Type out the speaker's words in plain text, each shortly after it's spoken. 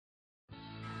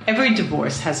Every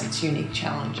divorce has its unique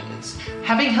challenges.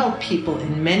 Having helped people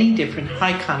in many different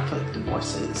high-conflict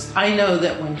divorces, I know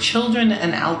that when children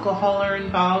and alcohol are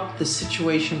involved, the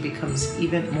situation becomes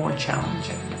even more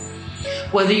challenging.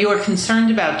 Whether you are concerned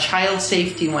about child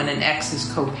safety when an ex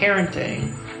is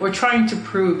co-parenting or trying to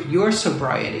prove your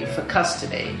sobriety for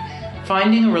custody,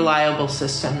 finding a reliable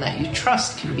system that you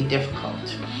trust can be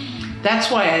difficult.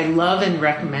 That's why I love and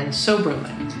recommend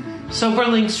SoberLink.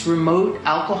 SoberLink's remote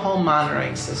alcohol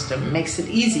monitoring system makes it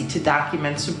easy to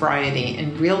document sobriety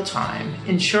in real time,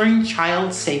 ensuring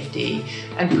child safety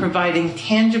and providing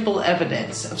tangible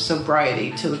evidence of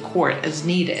sobriety to the court as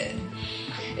needed.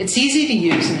 It's easy to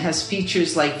use and has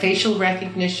features like facial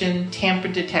recognition, tamper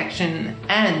detection,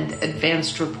 and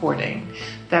advanced reporting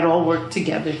that all work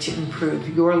together to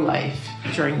improve your life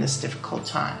during this difficult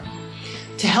time.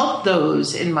 To help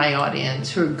those in my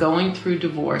audience who are going through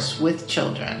divorce with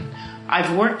children,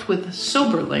 I've worked with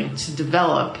SoberLink to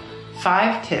develop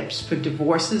 5 tips for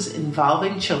divorces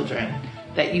involving children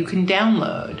that you can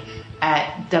download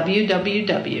at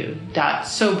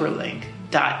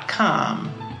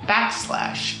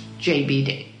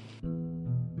www.soberlink.com/JBD.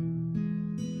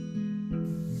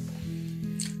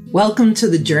 Welcome to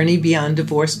the Journey Beyond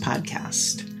Divorce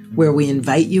podcast, where we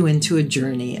invite you into a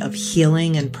journey of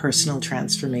healing and personal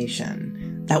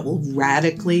transformation that will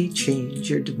radically change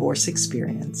your divorce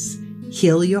experience,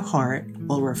 heal your heart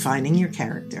while refining your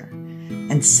character,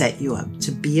 and set you up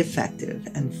to be effective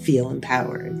and feel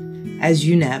empowered as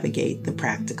you navigate the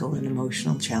practical and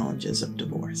emotional challenges of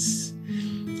divorce.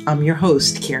 I'm your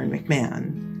host, Karen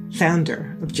McMahon,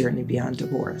 founder of Journey Beyond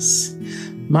Divorce.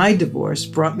 My divorce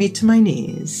brought me to my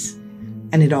knees,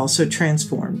 and it also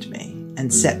transformed me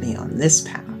and set me on this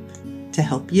path to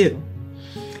help you.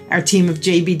 Our team of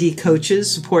JBD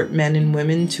coaches support men and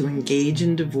women to engage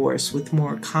in divorce with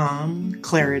more calm,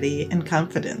 clarity, and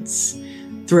confidence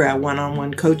through our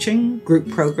one-on-one coaching, group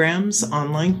programs,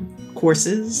 online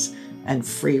courses, and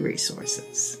free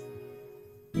resources.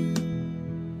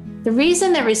 The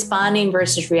reason that responding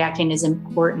versus reacting is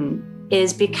important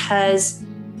is because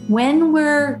when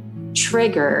we're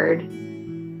triggered,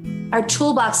 our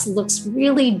toolbox looks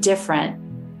really different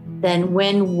than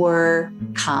when we're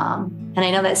calm. And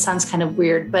I know that sounds kind of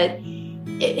weird, but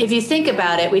if you think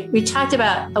about it, we talked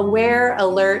about aware,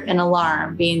 alert, and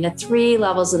alarm being the 3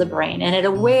 levels of the brain. And at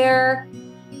aware,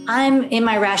 I'm in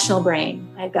my rational brain.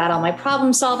 I've got all my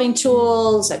problem-solving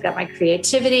tools. I've got my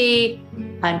creativity.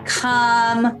 I'm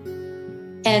calm.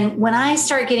 And when I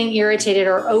start getting irritated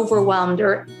or overwhelmed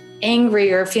or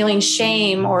angry or feeling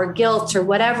shame or guilt or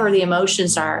whatever the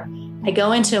emotions are, I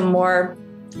go into a more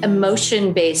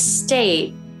emotion-based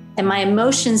state, and my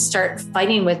emotions start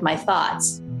fighting with my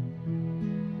thoughts.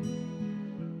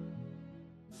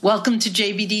 Welcome to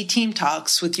JBD Team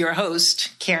Talks with your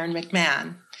host, Karen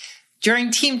McMahon.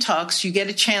 During Team Talks, you get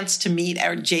a chance to meet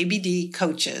our JBD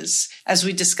coaches as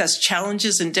we discuss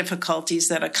challenges and difficulties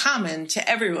that are common to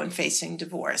everyone facing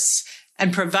divorce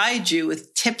and provide you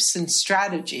with tips and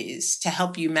strategies to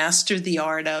help you master the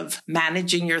art of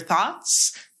managing your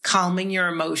thoughts, calming your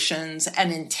emotions,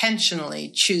 and intentionally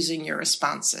choosing your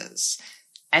responses.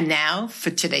 And now for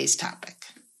today's topic.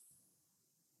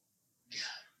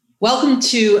 Welcome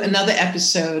to another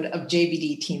episode of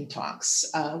JBD Team Talks.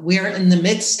 We're in the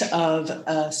midst of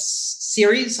a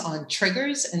series on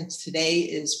triggers, and today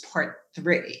is part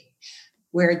 3.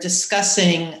 We're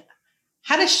discussing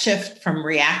how to shift from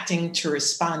reacting to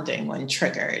responding when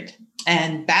triggered.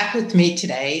 And back with me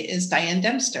today is Diane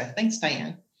Dempster. Thanks,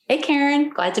 Diane. Hey, Karen.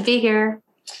 Glad to be here.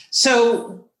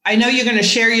 So I know you're going to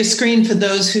share your screen for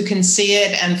those who can see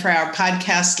it. And for our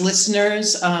podcast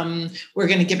listeners, we're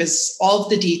going to give us all of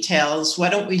the details. Why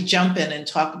don't we jump in and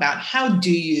talk about how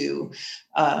do you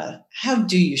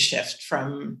shift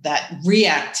from that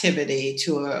reactivity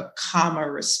to a calmer,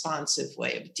 responsive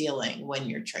way of dealing when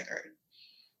you're triggered?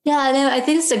 Yeah, no, I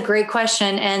think it's a great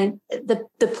question. And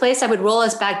the place I would roll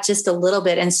us back just a little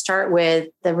bit and start with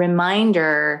the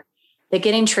reminder that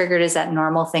getting triggered is that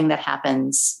normal thing that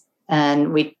happens.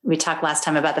 And we talked last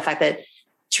time about the fact that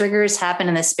triggers happen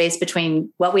in the space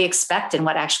between what we expect and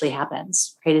what actually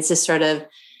happens, right? It's just sort of,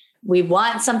 we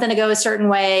want something to go a certain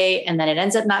way, and then it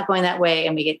ends up not going that way,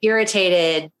 and we get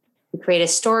irritated, we create a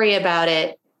story about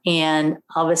it, and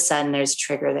all of a sudden there's a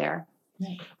trigger there.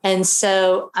 Right. And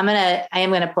so I am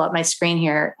going to pull up my screen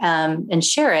here and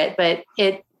share it, but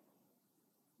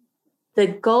the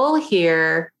goal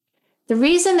here, the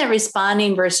reason that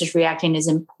responding versus reacting is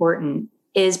important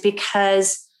is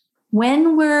because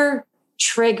when we're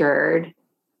triggered,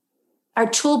 our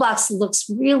toolbox looks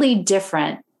really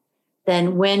different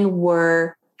than when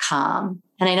we're calm.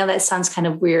 And I know that sounds kind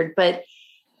of weird, but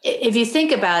if you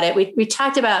think about it, we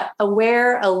talked about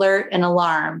aware, alert, and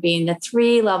alarm being the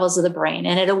 3 levels of the brain.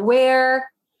 And at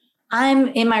aware, I'm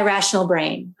in my rational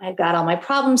brain. I've got all my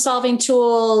problem solving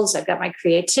tools. I've got my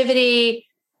creativity.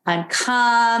 I'm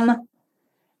calm.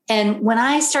 And when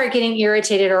I start getting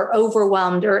irritated or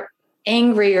overwhelmed or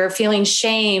angry or feeling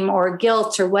shame or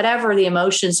guilt or whatever the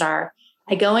emotions are,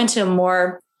 I go into a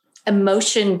more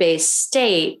emotion-based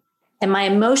state. And my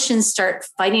emotions start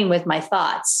fighting with my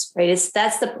thoughts, right?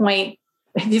 That's the point.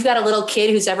 If you've got a little kid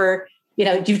who's ever,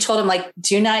 you've told them like,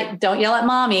 don't yell at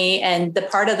mommy. And the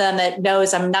part of them that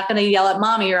knows I'm not going to yell at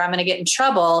mommy or I'm going to get in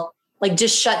trouble, like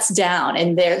just shuts down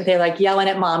and they're like yelling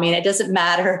at mommy and it doesn't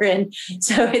matter. And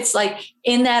so it's like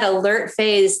in that alert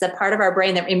phase, the part of our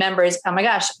brain that remembers, oh my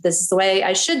gosh, this is the way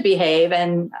I should behave.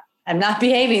 And I'm not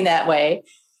behaving that way.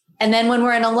 And then when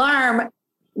we're in alarm,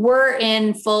 we're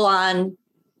in full on,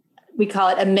 we call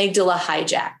it amygdala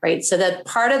hijack, right? So the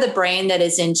part of the brain that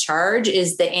is in charge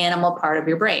is the animal part of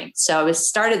your brain. So I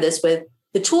started this with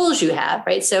the tools you have,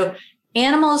 right? So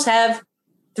animals have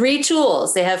 3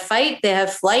 tools. They have fight, they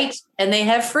have flight, and they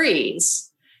have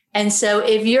freeze. And so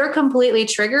if you're completely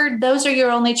triggered, those are your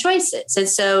only choices. And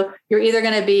so you're either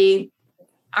going to be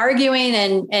arguing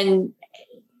and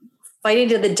fighting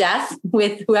to the death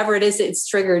with whoever it is that's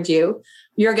triggered you.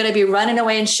 You're going to be running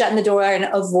away and shutting the door and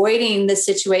avoiding the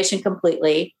situation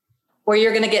completely, or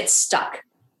you're going to get stuck,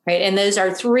 right? And those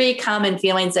are 3 common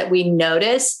feelings that we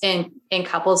notice in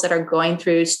couples that are going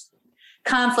through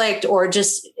conflict or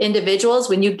just individuals.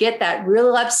 When you get that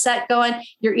real upset going,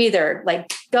 you're either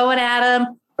like going at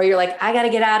them or you're like, I got to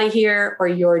get out of here, or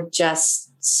you're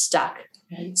just stuck.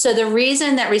 Okay. So the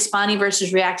reason that responding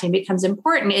versus reacting becomes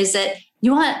important is that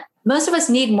most of us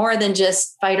need more than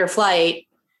just fight or flight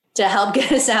to help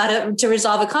get us to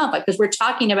resolve a conflict. Because we're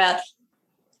talking about,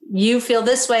 you feel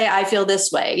this way, I feel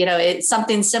this way. It's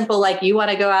something simple like you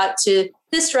want to go out to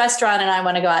this restaurant and I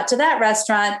want to go out to that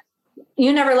restaurant.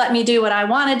 You never let me do what I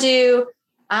want to do.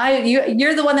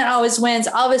 You're the one that always wins.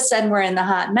 All of a sudden we're in the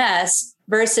hot mess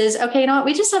versus, okay, you know what?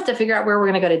 We just have to figure out where we're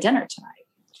going to go to dinner tonight.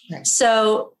 Right.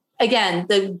 So again,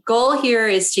 the goal here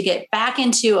is to get back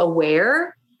into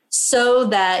aware so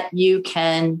that you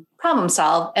can problem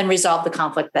solve and resolve the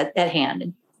conflict at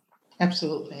hand.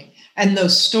 Absolutely. And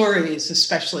those stories,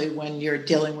 especially when you're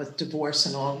dealing with divorce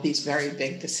and all of these very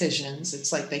big decisions,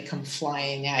 it's like they come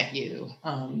flying at you.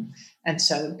 And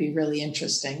so it'd be really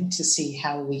interesting to see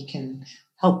how we can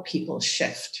help people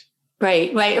shift.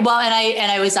 Right. Well,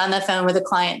 and I was on the phone with a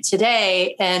client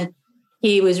today, and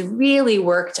he was really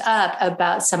worked up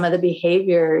about some of the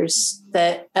behaviors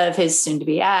of his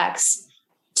soon-to-be ex,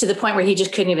 to the point where he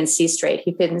just couldn't even see straight.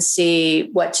 He couldn't see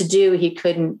what to do. He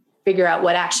couldn't figure out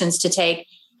what actions to take.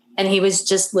 And he was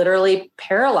just literally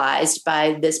paralyzed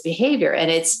by this behavior. And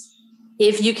it's,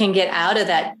 if you can get out of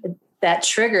that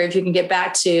trigger, if you can get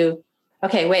back to,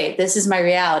 okay, wait, this is my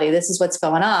reality, this is what's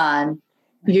going on,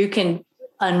 you can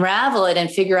unravel it and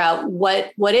figure out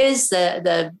what is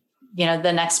the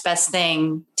next best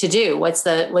thing to do. What's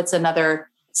another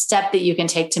step that you can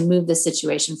take to move the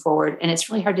situation forward. And it's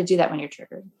really hard to do that when you're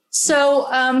triggered. So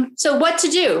what to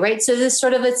do, right? So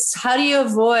it's how do you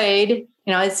avoid,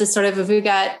 it's this sort of, if we've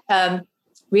got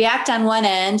react on one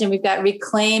end and we've got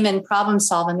reclaim and problem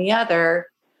solve on the other,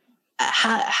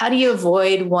 how do you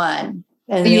avoid one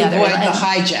and the other? Avoid the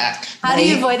hijack. How do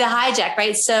you avoid the hijack,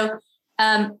 right? So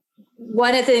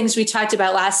one of the things we talked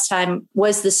about last time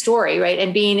was the story, right?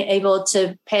 And being able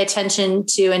to pay attention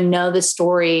to and know the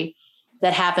story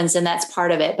that happens, and that's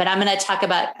part of it. But I'm going to talk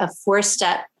about a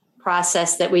 4-step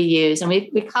process that we use, and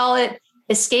we call it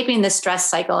escaping the stress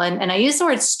cycle. And I use the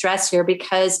word stress here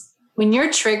because when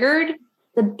you're triggered,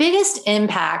 the biggest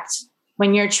impact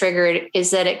when you're triggered is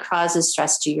that it causes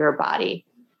stress to your body.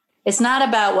 It's not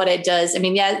about what it does.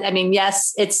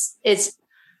 Yes, it's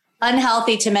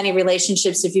unhealthy to many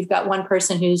relationships if you've got one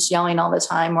person who's yelling all the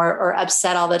time or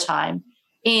upset all the time.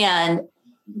 And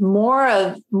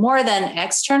more than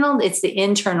external, it's the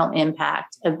internal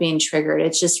impact of being triggered.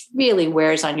 It just really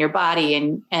wears on your body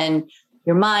and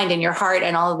your mind and your heart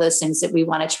and all of those things that we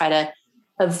want to try to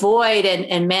avoid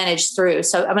and manage through.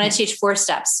 So I'm going to teach 4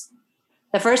 steps.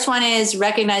 The first one is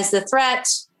recognize the threat.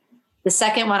 The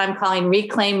second one I'm calling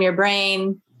reclaim your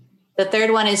brain. The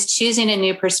third one is choosing a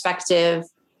new perspective.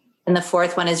 And the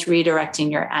fourth one is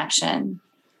redirecting your action.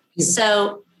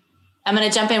 So I'm going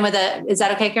to jump in is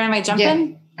that okay, Karen? Am I jump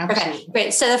in? Absolutely. Okay,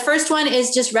 great. So the first one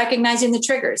is just recognizing the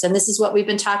triggers. And this is what we've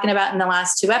been talking about in the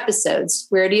last 2 episodes.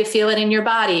 Where do you feel it in your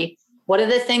body? What are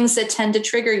the things that tend to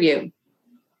trigger you?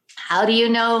 How do you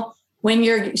know when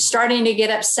you're starting to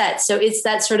get upset? So it's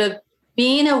that sort of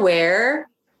being aware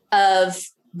of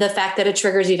the fact that a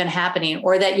trigger is even happening,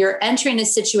 or that you're entering a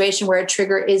situation where a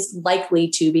trigger is likely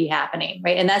to be happening,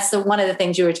 right? And that's one of the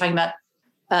things you were talking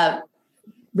about,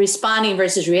 responding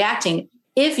versus reacting.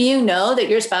 If you know that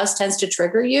your spouse tends to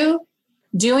trigger you,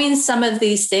 doing some of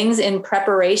these things in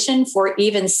preparation for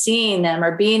even seeing them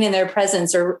or being in their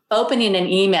presence or opening an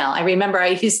email. I remember I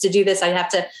used to do this.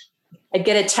 I'd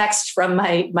get a text from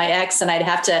my ex, and I'd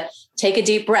have to take a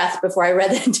deep breath before I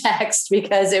read the text,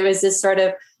 because it was this sort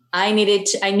of, I knew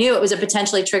it was a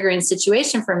potentially triggering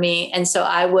situation for me. And so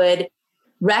I would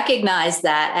recognize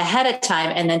that ahead of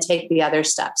time and then take the other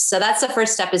steps. So that's the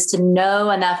first step, is to know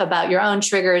enough about your own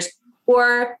triggers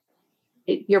or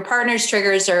your partner's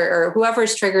triggers, or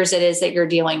whoever's triggers it is that you're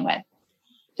dealing with.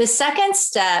 The second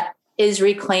step is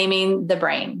reclaiming the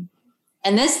brain.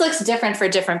 And this looks different for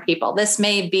different people. This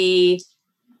may be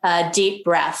a deep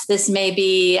breath. This may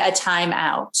be a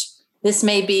timeout. This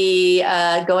may be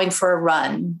going for a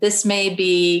run. This may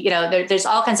be, there's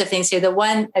all kinds of things here. The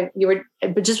one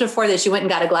just before this, you went and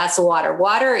got a glass of water.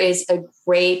 Water is a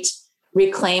great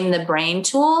reclaim the brain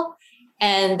tool.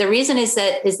 And the reason is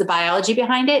the biology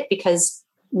behind it, because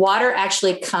water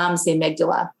actually calms the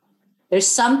amygdala. There's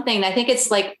something, I think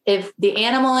it's like if the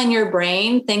animal in your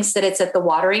brain thinks that it's at the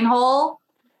watering hole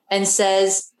and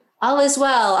says, all is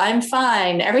well, I'm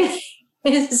fine, everything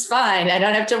is fine, I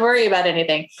don't have to worry about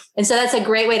anything. And so that's a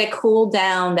great way to cool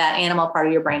down that animal part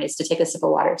of your brain, is to take a sip of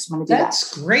water. So I'm going to do that.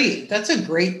 That's great. That's a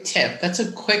great tip. That's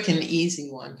a quick and easy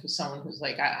one for someone who's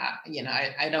like,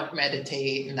 I don't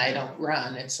meditate and I don't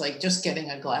run. It's like just getting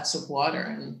a glass of water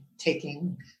and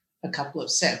taking a couple of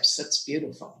sips. That's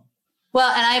beautiful. Well,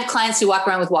 and I have clients who walk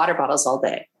around with water bottles all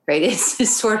day, right? It's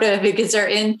sort of because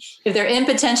if they're in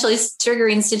potentially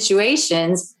triggering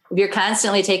situations, if you're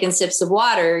constantly taking sips of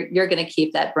water, you're going to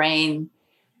keep that brain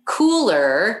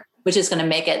cooler, which is going to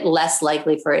make it less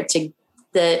likely for it to,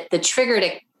 the trigger to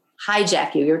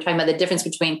hijack you. You were talking about the difference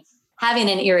between having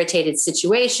an irritated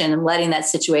situation and letting that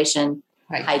situation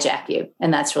hijack you.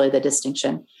 And that's really the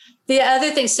distinction. The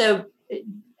other thing, so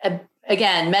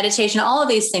again, meditation, all of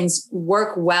these things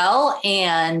work well.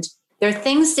 And they're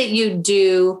things that you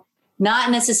do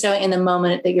not necessarily in the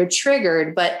moment that you're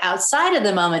triggered, but outside of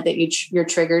the moment that you're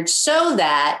triggered, so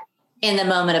that in the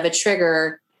moment of a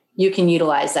trigger, you can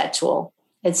utilize that tool.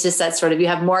 It's just that sort of, you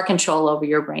have more control over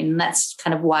your brain. And that's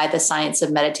kind of why the science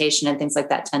of meditation and things like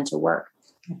that tend to work.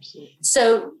 Absolutely.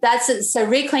 So that's it. So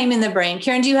reclaiming the brain.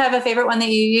 Karen, do you have a favorite one that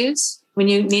you use when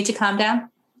you need to calm down?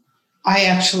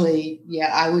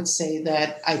 I would say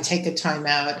that I take a time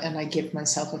out and I give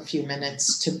myself a few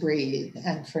minutes to breathe.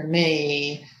 And for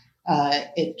me,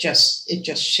 it just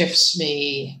shifts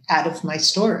me out of my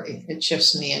story. It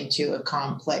shifts me into a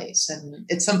calm place. And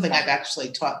it's something I've actually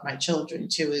taught my children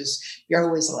too, is you're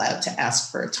always allowed to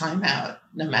ask for a timeout,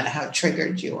 no matter how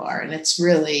triggered you are. And it's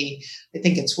really, I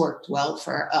think it's worked well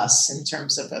for us in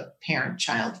terms of a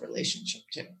parent-child relationship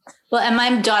too. Well, and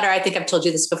my daughter, I think I've told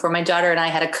you this before, my daughter and I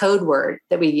had a code word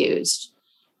that we used,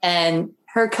 and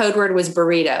her code word was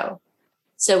burrito.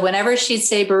 So whenever she'd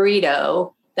say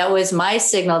burrito, that was my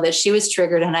signal that she was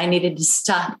triggered and I needed to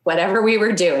stop whatever we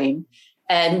were doing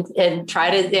and try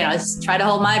to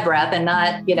hold my breath and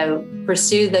not,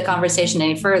 pursue the conversation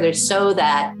any further, so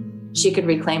that she could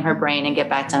reclaim her brain and get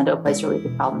back down to a place where we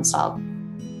could problem solve.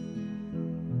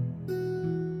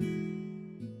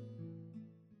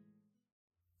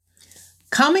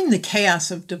 Calming the chaos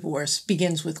of divorce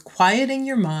begins with quieting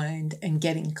your mind and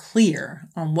getting clear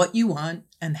on what you want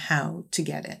and how to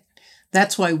get it.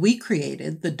 That's why we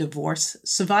created the Divorce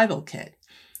Survival Kit.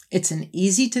 It's an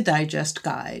easy-to-digest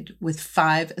guide with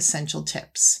 5 essential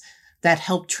tips that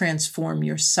help transform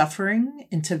your suffering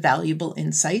into valuable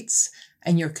insights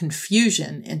and your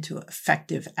confusion into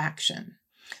effective action.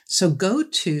 So go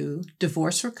to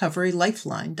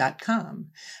divorcerecoverylifeline.com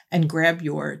and grab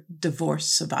your Divorce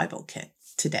Survival Kit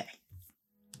today.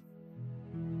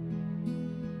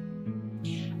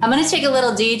 I'm going to take a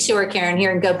little detour, Karen,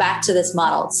 here and go back to this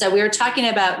model. So we were talking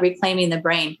about reclaiming the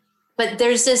brain, but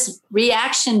there's this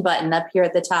reaction button up here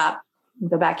at the top.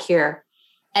 Go back here.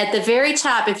 At the very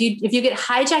top, if you get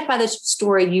hijacked by the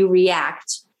story, you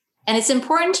react. And it's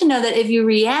important to know that if you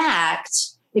react,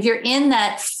 if you're in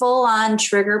that full-on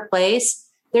trigger place,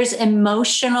 there's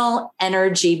emotional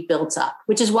energy built up,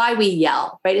 which is why we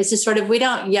yell, right? It's just sort of, we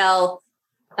don't yell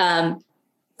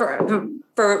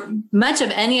for much of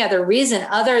any other reason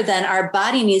other than our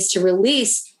body needs to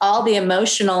release all the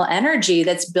emotional energy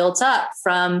that's built up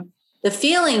from the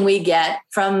feeling we get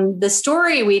from the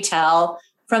story we tell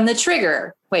from the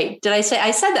trigger. Wait, did I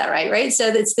said that right? Right. So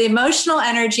it's the emotional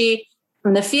energy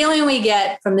from the feeling we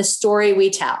get from the story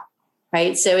we tell,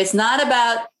 right? So it's not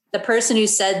about the person who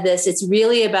said this. It's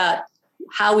really about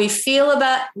how we feel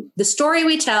about the story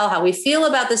we tell, how we feel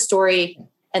about the story,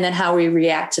 and then how we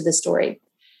react to the story.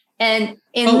 And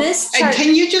in this chart,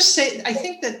 can you just say, I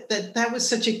think that was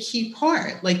such a key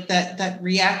part, like that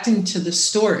reacting to the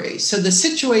story. So the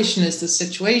situation is the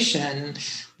situation.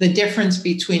 The difference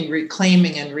between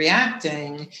reclaiming and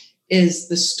reacting is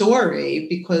the story,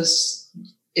 because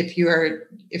if you're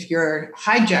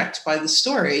hijacked by the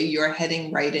story, you're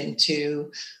heading right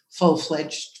into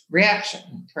full-fledged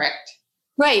reaction, correct?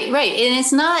 Right. And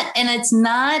it's not,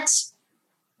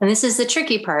 and this is the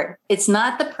tricky part. It's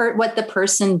not what the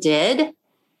person did.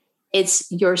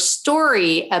 It's your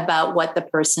story about what the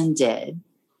person did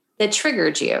that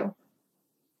triggered you.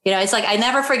 You know, it's like, I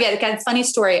never forget, kind of funny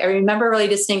story. I remember really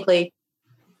distinctly,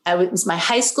 it was my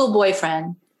high school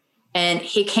boyfriend, and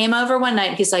he came over one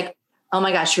night. He's like, oh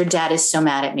my gosh, your dad is so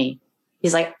mad at me.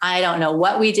 He's like, I don't know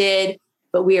what we did,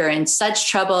 but we are in such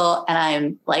trouble. And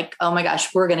I'm like, oh my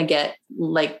gosh, we're going to get,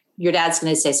 like, your dad's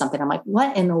going to say something. I'm like,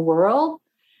 what in the world?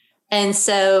 And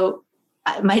so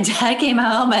my dad came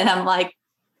home, and I'm like,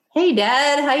 hey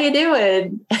Dad, how you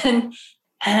doing?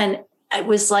 And it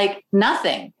was like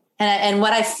nothing. And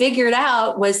what I figured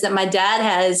out was that my dad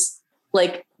has,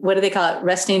 like, what do they call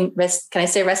it? Can I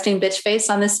say resting bitch face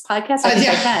on this podcast? I think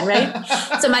I can,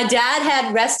 right? So my dad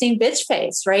had resting bitch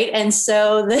face, right? And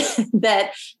so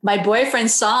that my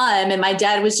boyfriend saw him, and my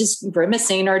dad was just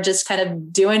grimacing or just kind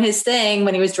of doing his thing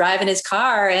when he was driving his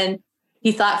car. And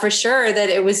he thought for sure that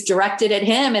it was directed at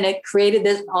him, and it created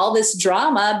all this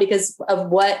drama because of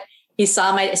what he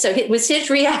saw. So it was his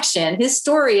reaction, his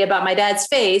story about my dad's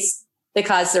face that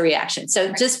caused the reaction.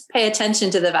 So just pay attention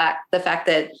to the fact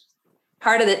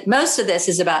that most of this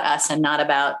is about us and not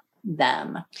about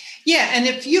them. Yeah. And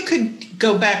if you could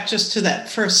go back just to that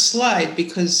first slide,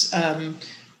 because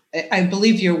I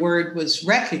believe your word was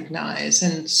recognize.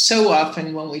 And so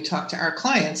often when we talk to our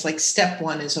clients, like step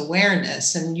one is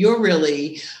awareness. And you're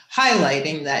really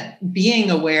highlighting that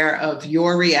being aware of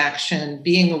your reaction,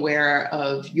 being aware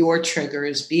of your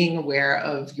triggers, being aware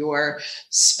of your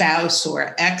spouse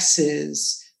or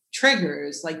ex's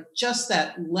triggers, like just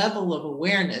that level of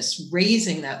awareness,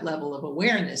 raising that level of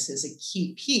awareness is a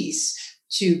key piece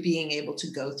to being able to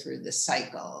go through the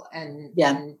cycle.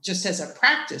 And just as a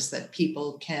practice that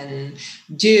people can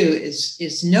do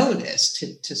is notice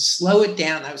to slow it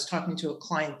down. I was talking to a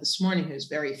client this morning who's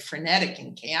very frenetic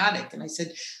and chaotic. And I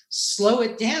said, slow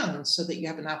it down so that you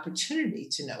have an opportunity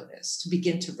to notice, to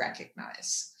begin to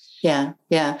recognize. Yeah.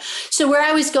 So where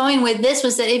I was going with this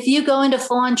was that if you go into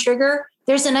full on trigger,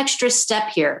 there's an extra step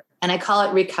here, and I call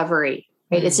it recovery,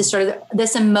 right? Mm-hmm. It's just sort of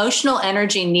this emotional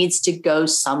energy needs to go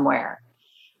somewhere.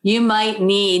 You might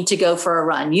need to go for a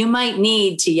run. You might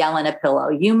need to yell in a pillow.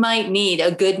 You might need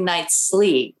a good night's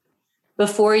sleep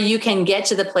before you can get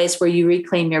to the place where you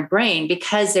reclaim your brain,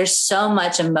 because there's so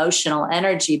much emotional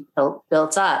energy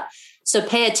built up. So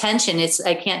pay attention.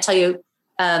 I can't tell you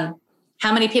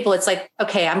how many people it's like,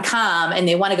 okay, I'm calm, and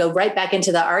they want to go right back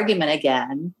into the argument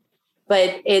again.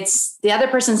 But it's the other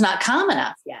person's not calm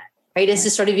enough yet, right? It's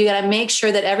just sort of, you got to make sure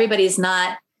that everybody's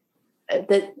not,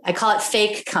 that I call it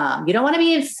fake calm. You don't want to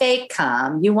be in fake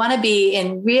calm. You want to be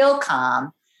in real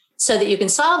calm so that you can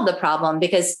solve the problem.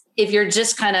 Because if you're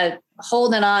just kind of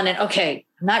holding on and, okay,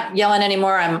 I'm not yelling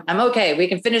anymore, I'm okay, we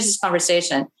can finish this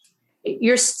conversation,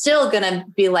 you're still going to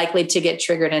be likely to get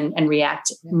triggered and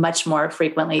react much more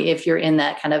frequently if you're in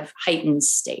that kind of heightened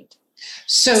state.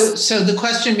 So the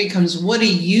question becomes, what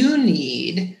do you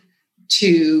need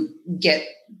to get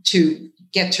to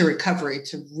recovery,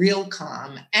 to real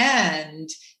calm? And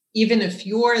even if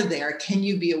you're there, can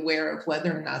you be aware of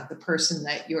whether or not the person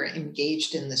that you're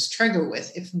engaged in this trigger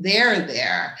with, if they're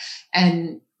there?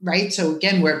 And right. So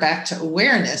again, we're back to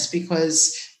awareness,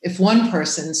 because if one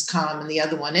person's calm and the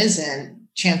other one isn't,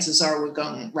 chances are we're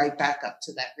going right back up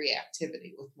to that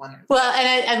reactivity with one. Well,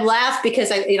 and I laugh because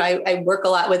I work a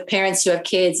lot with parents who have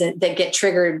kids that get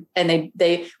triggered, and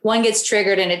they one gets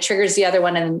triggered and it triggers the other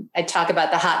one. And I talk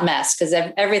about the hot mess, because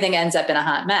everything ends up in a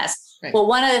hot mess. Right. Well,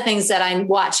 one of the things that I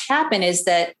watch happen is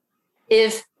that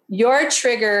if your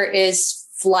trigger is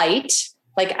flight,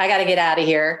 like I got to get out of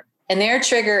here, and their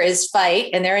trigger is fight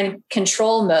and they're in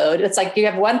control mode, it's like you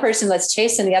have one person that's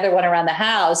chasing the other one around the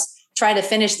house, trying to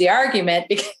finish the argument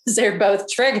because they're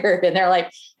both triggered. And they're like,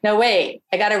 no, wait,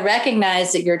 I got to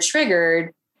recognize that you're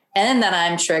triggered and that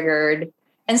I'm triggered.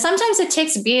 And sometimes it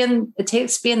takes being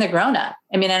the grown up.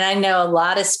 I mean, and I know a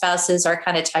lot of spouses are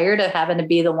kind of tired of having to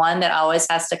be the one that always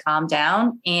has to calm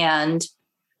down. And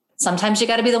sometimes you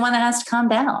got to be the one that has to calm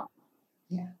down.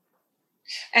 Yeah.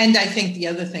 And I think the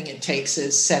other thing it takes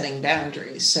is setting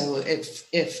boundaries. So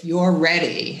if you're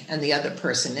ready and the other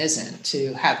person isn't,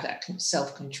 to have that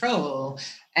self-control,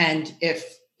 and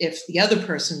if the other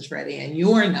person's ready and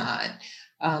you're not,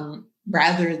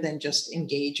 rather than just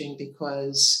engaging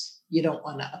because you don't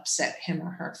want to upset him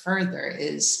or her further,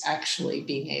 is actually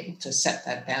being able to set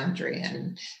that boundary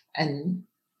and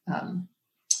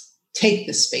take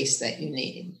the space that you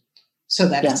need so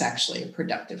that it's actually a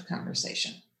productive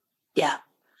conversation. Yeah.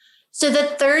 So the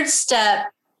third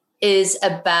step is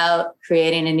about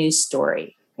creating a new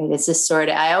story. Right? It's this sort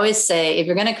of, I always say, if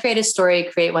you're going to create a story,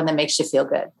 create one that makes you feel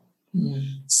good.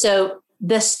 Mm. So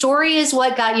the story is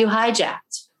what got you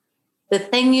hijacked. The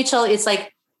thing you told, it's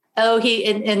like, oh,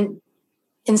 and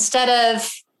instead of,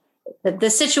 the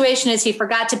situation is he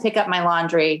forgot to pick up my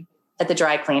laundry at the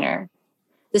dry cleaner.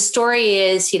 The story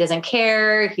is he doesn't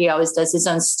care. He always does his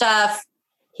own stuff.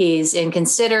 He's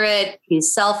inconsiderate.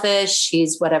 He's selfish.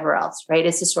 He's whatever else, right?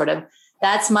 It's just sort of,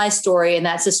 that's my story. And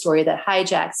that's the story that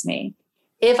hijacks me.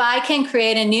 If I can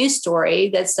create a new story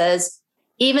that says,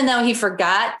 even though he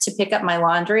forgot to pick up my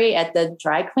laundry at the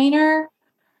dry cleaner,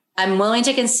 I'm willing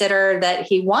to consider that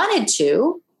he wanted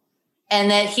to,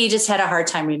 and that he just had a hard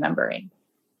time remembering.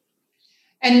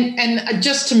 And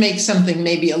just to make something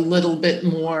maybe a little bit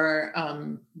more,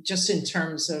 just in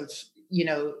terms of,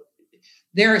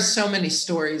 there are so many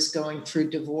stories going through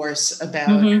divorce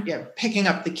about picking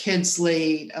up the kids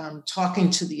late, talking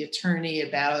to the attorney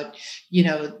about,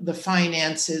 the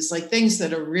finances, like things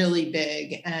that are really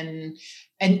big. And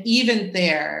even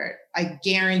there, I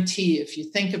guarantee if you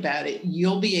think about it,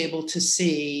 you'll be able to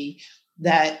see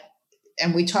that.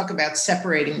 And we talk about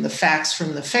separating the facts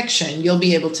from the fiction. You'll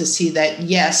be able to see that,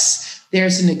 yes,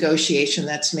 there's a negotiation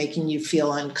that's making you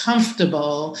feel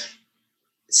uncomfortable.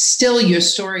 Still, your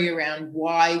story around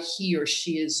why he or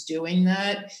she is doing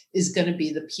that is going to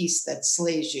be the piece that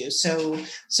slays you. So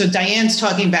Diane's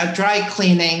talking about dry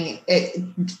cleaning,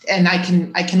 and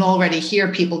I can already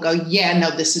hear people go, yeah, no,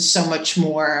 this is so much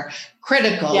more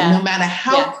critical, no matter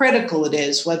how critical it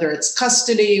is, whether it's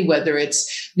custody, whether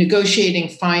it's negotiating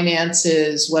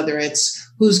finances, whether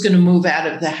it's who's going to move out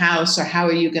of the house or how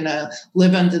are you going to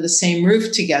live under the same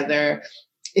roof together.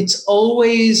 It's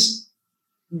always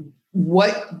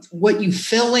what you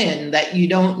fill in that you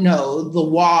don't know, the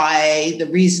why, the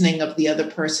reasoning of the other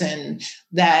person,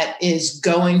 that is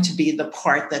going to be the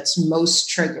part that's most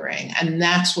triggering. And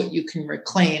that's what you can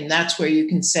reclaim. That's where you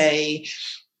can say,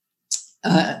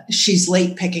 she's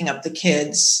late picking up the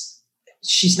kids.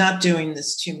 She's not doing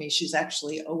this to me. She's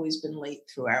actually always been late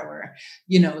through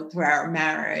our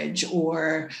marriage,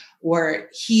 or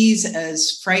he's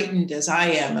as frightened as I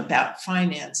am about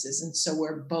finances. And so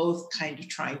we're both kind of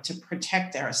trying to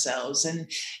protect ourselves, and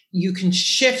you can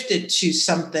shift it to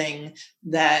something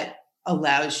that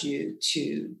allows you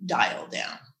to dial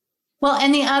down. Well,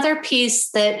 and the other piece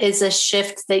that is a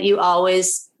shift that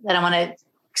I want to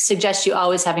suggest you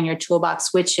always have in your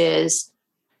toolbox, which is,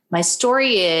 my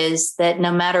story is that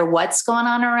no matter what's going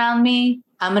on around me,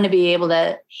 I'm going to be able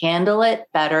to handle it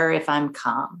better if I'm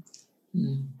calm,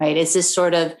 right? It's this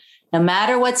sort of, no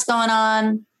matter what's going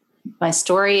on, my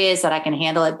story is that I can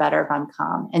handle it better if I'm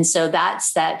calm. And so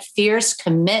that's that fierce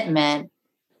commitment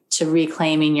to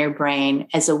reclaiming your brain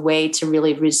as a way to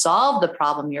really resolve the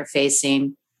problem you're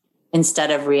facing instead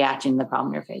of reacting to the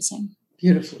problem you're facing.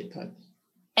 Beautifully put.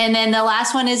 And then the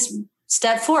last one is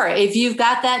step 4. If you've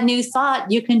got that new thought,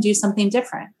 you can do something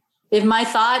different. If my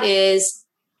thought is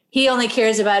he only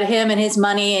cares about him and his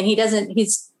money, and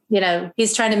he's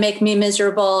trying to make me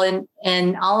miserable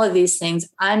and all of these things,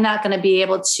 I'm not going to be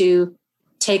able to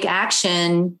take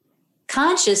action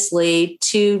consciously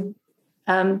to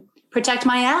protect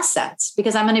my assets,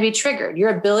 because I'm going to be triggered. Your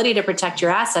ability to protect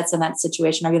your assets in that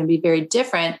situation are going to be very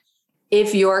different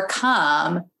if you're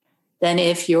calm than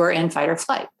if you're in fight or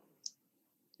flight.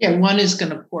 Yeah, one is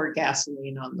going to pour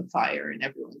gasoline on the fire and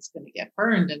everyone's going to get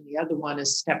burned. And the other one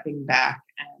is stepping back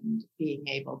and being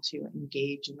able to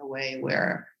engage in a way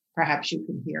where perhaps you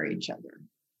can hear each other.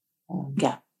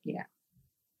 Yeah.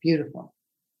 Beautiful.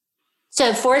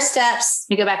 So 4 steps.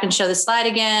 You go back and show the slide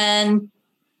again.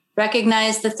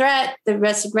 Recognize the threat,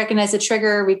 recognize the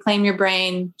trigger, reclaim your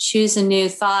brain, choose a new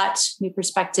thought, new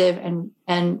perspective,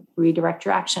 and redirect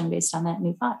your action based on that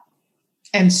new thought.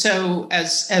 And so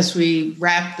as we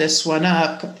wrap this one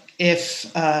up,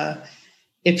 if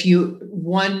you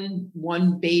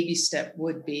one baby step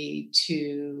would be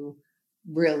to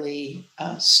really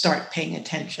start paying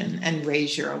attention and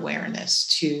raise your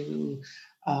awareness to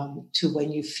to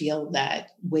when you feel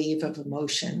that wave of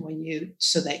emotion,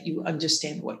 so that you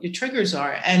understand what your triggers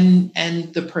are and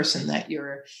the person that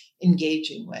you're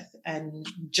engaging with. And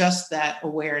just that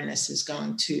awareness is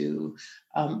going to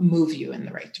move you in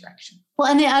the right direction. Well,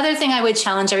 and the other thing I would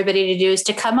challenge everybody to do is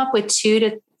to come up with 2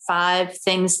 to 5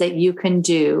 things that you can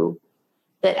do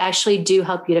that actually do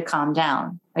help you to calm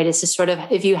down, right? It's just sort of,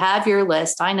 if you have your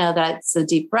list, I know that it's the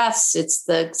deep breaths, it's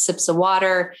the sips of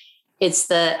water, it's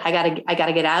the, I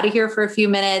gotta get out of here for a few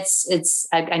minutes. It's,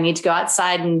 I need to go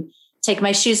outside and take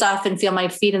my shoes off and feel my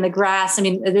feet in the grass. I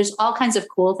mean, there's all kinds of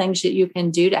cool things that you can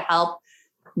do to help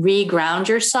re-ground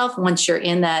yourself once you're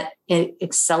in that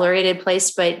accelerated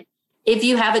place. But if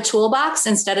you have a toolbox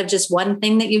instead of just one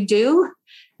thing that you do,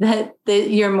 that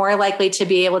you're more likely to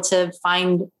be able to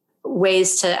find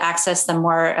ways to access them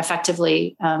more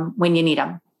effectively when you need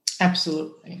them.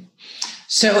 Absolutely.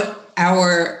 So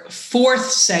our 4th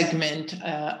segment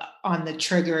on the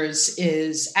triggers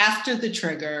is after the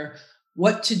trigger,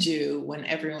 what to do when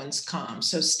everyone's calm.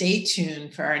 So stay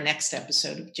tuned for our next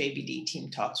episode of JBD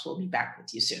Team Talks. We'll be back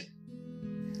with you soon.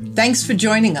 Thanks for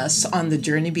joining us on the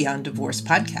Journey Beyond Divorce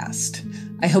podcast.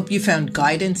 I hope you found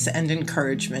guidance and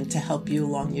encouragement to help you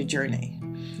along your journey.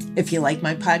 If you like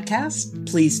my podcast,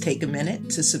 please take a minute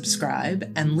to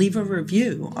subscribe and leave a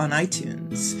review on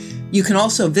iTunes. You can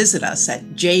also visit us at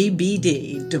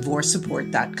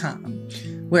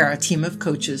jbddivorcesupport.com, where our team of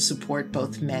coaches support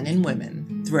both men and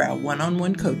women through our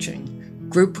one-on-one coaching,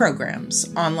 group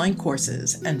programs, online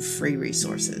courses, and free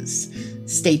resources.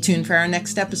 Stay tuned for our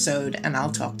next episode, and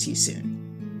I'll talk to you soon.